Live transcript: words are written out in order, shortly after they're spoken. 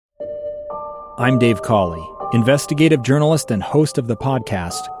I'm Dave Cawley, investigative journalist and host of the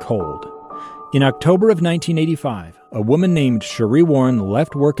podcast Cold. In October of 1985, a woman named Sheree Warren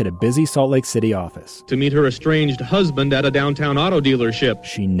left work at a busy Salt Lake City office to meet her estranged husband at a downtown auto dealership.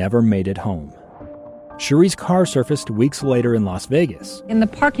 She never made it home. Sheree's car surfaced weeks later in Las Vegas. In the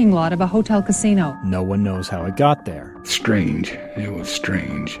parking lot of a hotel casino. No one knows how it got there. Strange. It was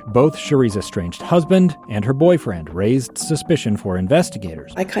strange. Both Sheree's estranged husband and her boyfriend raised suspicion for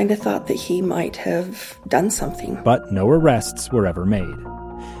investigators. I kind of thought that he might have done something. But no arrests were ever made.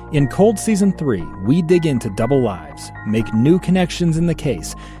 In Cold Season 3, we dig into double lives, make new connections in the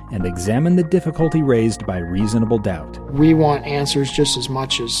case, and examine the difficulty raised by reasonable doubt. We want answers just as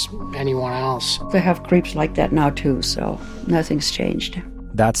much as anyone else. They have creeps like that now too, so nothing's changed.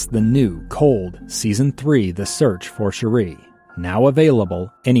 That's the new Cold Season 3, The Search for Sheree, now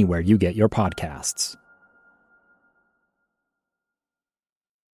available anywhere you get your podcasts.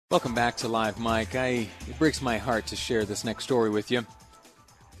 Welcome back to Live Mike. It breaks my heart to share this next story with you.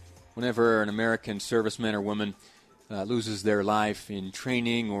 Whenever an American serviceman or woman loses their life in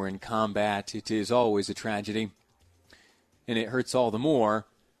training or in combat, it is always a tragedy. And it hurts all the more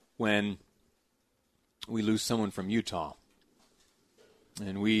when we lose someone from Utah.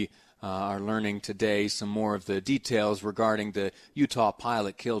 And we are learning today some more of the details regarding the Utah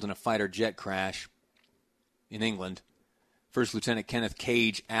pilot killed in a fighter jet crash in England. First Lieutenant Kenneth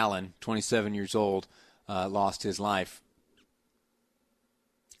Cage Allen, 27 years old, lost his life.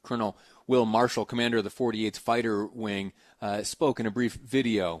 Colonel Will Marshall, commander of the 48th Fighter Wing, spoke in a brief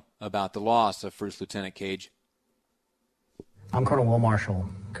video about the loss of First Lieutenant Cage. I'm Colonel Will Marshall,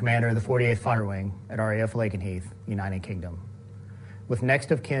 commander of the 48th Fighter Wing at RAF Lakenheath, United Kingdom. With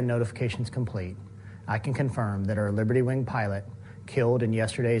next of kin notifications complete, I can confirm that our Liberty Wing pilot killed in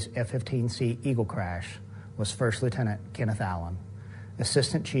yesterday's F-15C Eagle crash was First Lieutenant Kenneth Allen,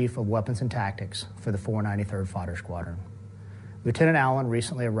 Assistant Chief of Weapons and Tactics for the 493rd Fighter Squadron. Lieutenant Allen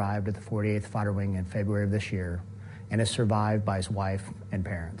recently arrived at the 48th Fighter Wing in February of this year and is survived by his wife and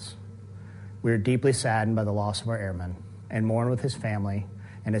parents. We are deeply saddened by the loss of our airman and mourn with his family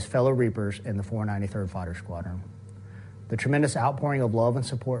and his fellow Reapers in the 493rd Fighter Squadron. The tremendous outpouring of love and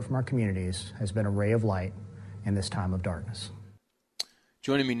support from our communities has been a ray of light in this time of darkness.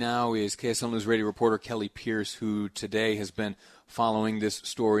 Joining me now is KSL News Radio reporter Kelly Pierce, who today has been following this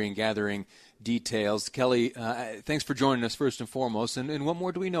story and gathering details. Kelly, thanks for joining us first and foremost. And what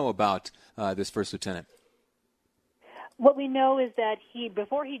more do we know about this first lieutenant? What we know is that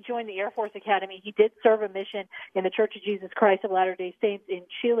before he joined the Air Force Academy, he did serve a mission in the Church of Jesus Christ of Latter-day Saints in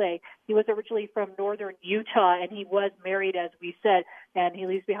Chile. He was originally from northern Utah, and he was married, as we said, and he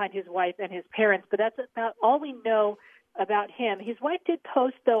leaves behind his wife and his parents. But that's about all we know about him. His wife did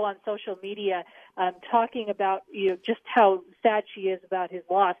post, though, on social media talking about just how sad she is about his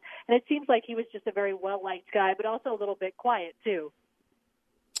loss. And it seems like he was just a very well-liked guy, but also a little bit quiet, too.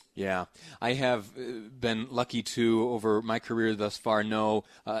 Yeah, I have been lucky to, over my career thus far, know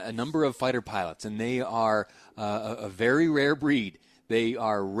a number of fighter pilots, and they are a very rare breed. They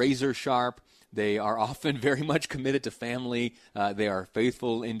are razor sharp. They are often very much committed to family. They are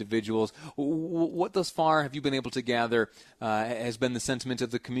faithful individuals. What thus far have you been able to gather has been the sentiment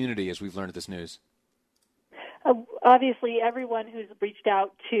of the community as we've learned of this news? Obviously, everyone who's reached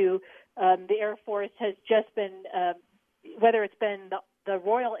out to the Air Force has just been, whether it's been the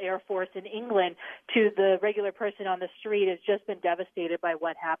Royal Air Force in England to the regular person on the street, has just been devastated by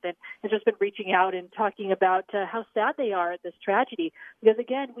what happened. Has just been reaching out and talking about how sad they are at this tragedy. Because,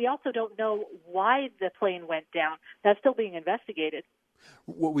 again, we also don't know why the plane went down. That's still being investigated.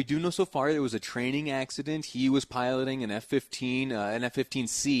 What we do know so far, there was a training accident. He was piloting an F-15, an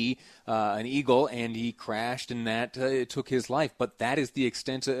F-15C, an Eagle, and he crashed, and that took his life. But that is the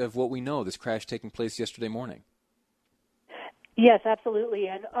extent of what we know, this crash taking place yesterday morning. Yes, absolutely.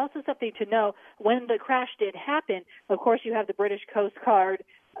 And also something to know, when the crash did happen, of course you have the British Coast Guard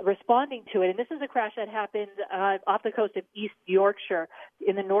responding to it. And this is a crash that happened off the coast of East Yorkshire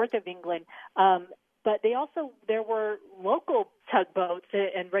in the north of England. But there were local tugboats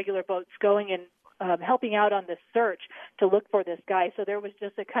and regular boats going and helping out on this search to look for this guy. So there was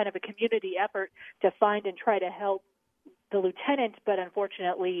just a kind of a community effort to find and try to help the lieutenant, but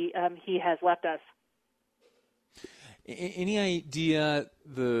unfortunately he has left us. Any idea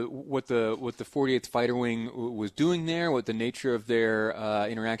what the 48th Fighter Wing was doing there, what the nature of their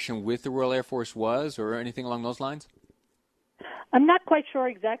interaction with the Royal Air Force was, or anything along those lines? I'm not quite sure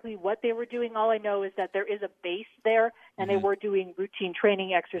exactly what they were doing. All I know is that there is a base there, and they were doing routine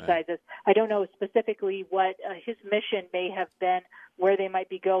training exercises. Right. I don't know specifically what his mission may have been, where they might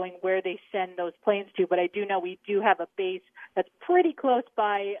be going, where they send those planes to, but I do know we do have a base that's pretty close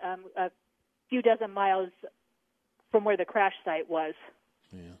by few dozen miles from where the crash site was.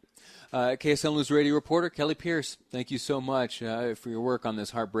 Yeah. KSL News Radio reporter Kelly Pierce, thank you so much for your work on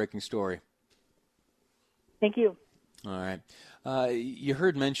this heartbreaking story. Thank you. All right. You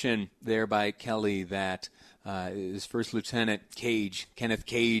heard mention there by Kelly that his First Lieutenant Kenneth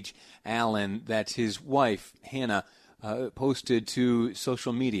Cage Allen, that his wife, Hannah, posted to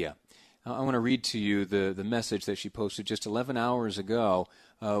social media. I want to read to you the message that she posted just 11 hours ago,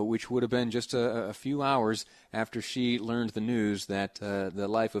 which would have been just a few hours after she learned the news that the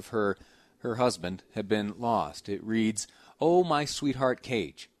life of her husband had been lost. It reads, "Oh, my sweetheart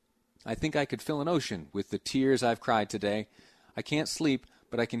Cage, I think I could fill an ocean with the tears I've cried today. I can't sleep,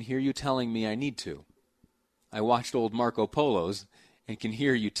 but I can hear you telling me I need to. I watched old Marco Polo's and can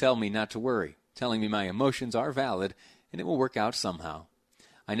hear you tell me not to worry, telling me my emotions are valid and it will work out somehow.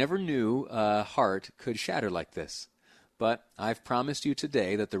 I never knew a heart could shatter like this, but I've promised you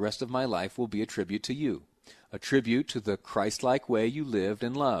today that the rest of my life will be a tribute to you, a tribute to the Christ-like way you lived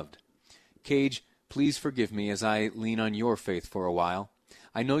and loved. Cage, please forgive me as I lean on your faith for a while.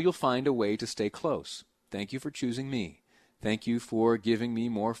 I know you'll find a way to stay close. Thank you for choosing me. Thank you for giving me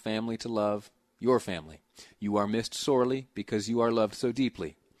more family to love, your family. You are missed sorely because you are loved so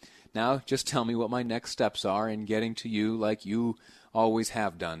deeply. Now just tell me what my next steps are in getting to you like you always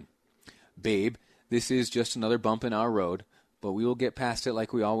have done. Babe, this is just another bump in our road, but we will get past it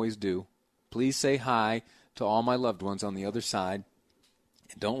like we always do. Please say hi to all my loved ones on the other side,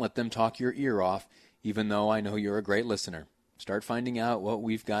 and don't let them talk your ear off, even though I know you're a great listener. Start finding out what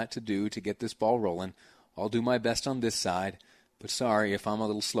we've got to do to get this ball rolling. I'll do my best on this side, but sorry if I'm a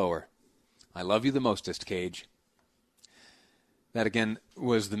little slower. I love you the mostest, Cage." That, again,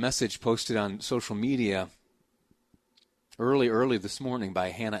 was the message posted on social media early this morning by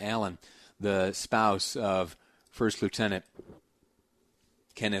Hannah Allen, the spouse of First Lieutenant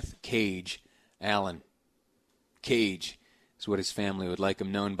Kenneth Cage Allen. Cage is what his family would like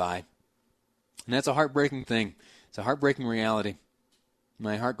him known by. And that's a heartbreaking thing. It's a heartbreaking reality.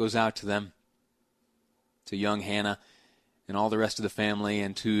 My heart goes out to them, to young Hannah and all the rest of the family,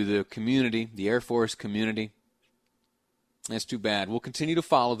 and to the community, the Air Force community. That's too bad. We'll continue to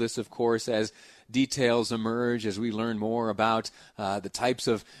follow this, of course, as details emerge, as we learn more about the types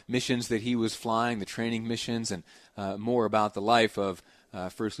of missions that he was flying, the training missions, and more about the life of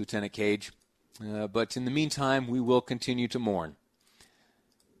First Lieutenant Cage. But in the meantime, we will continue to mourn.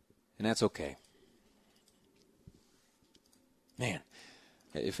 And that's okay. Man,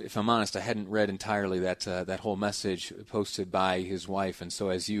 if I'm honest, I hadn't read entirely that whole message posted by his wife, and so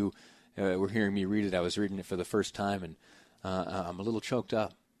as you were hearing me read it, I was reading it for the first time, and I'm a little choked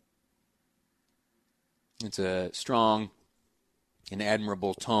up. It's a strong and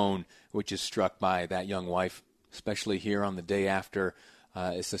admirable tone which is struck by that young wife, especially here on the day after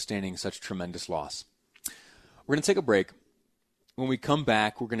sustaining such tremendous loss. We're going to take a break. When we come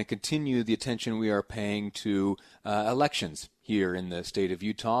back, we're going to continue the attention we are paying to elections here in the state of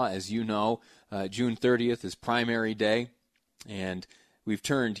Utah. As you know, June 30th is primary day, and we've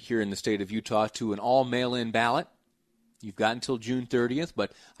turned here in the state of Utah to an all mail-in ballot. You've got until June 30th,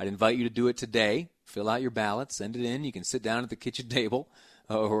 but I'd invite you to do it today. Fill out your ballot, send it in. You can sit down at the kitchen table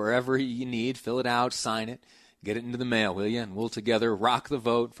or wherever you need, fill it out, sign it, get it into the mail, will you? And we'll together rock the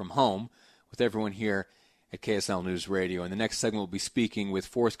vote from home with everyone here at KSL News Radio. In the next segment, we'll be speaking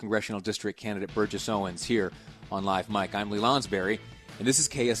with 4th Congressional District candidate Burgess Owens here on Live Mike. I'm Lee Lonsberry, and this is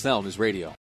KSL News Radio.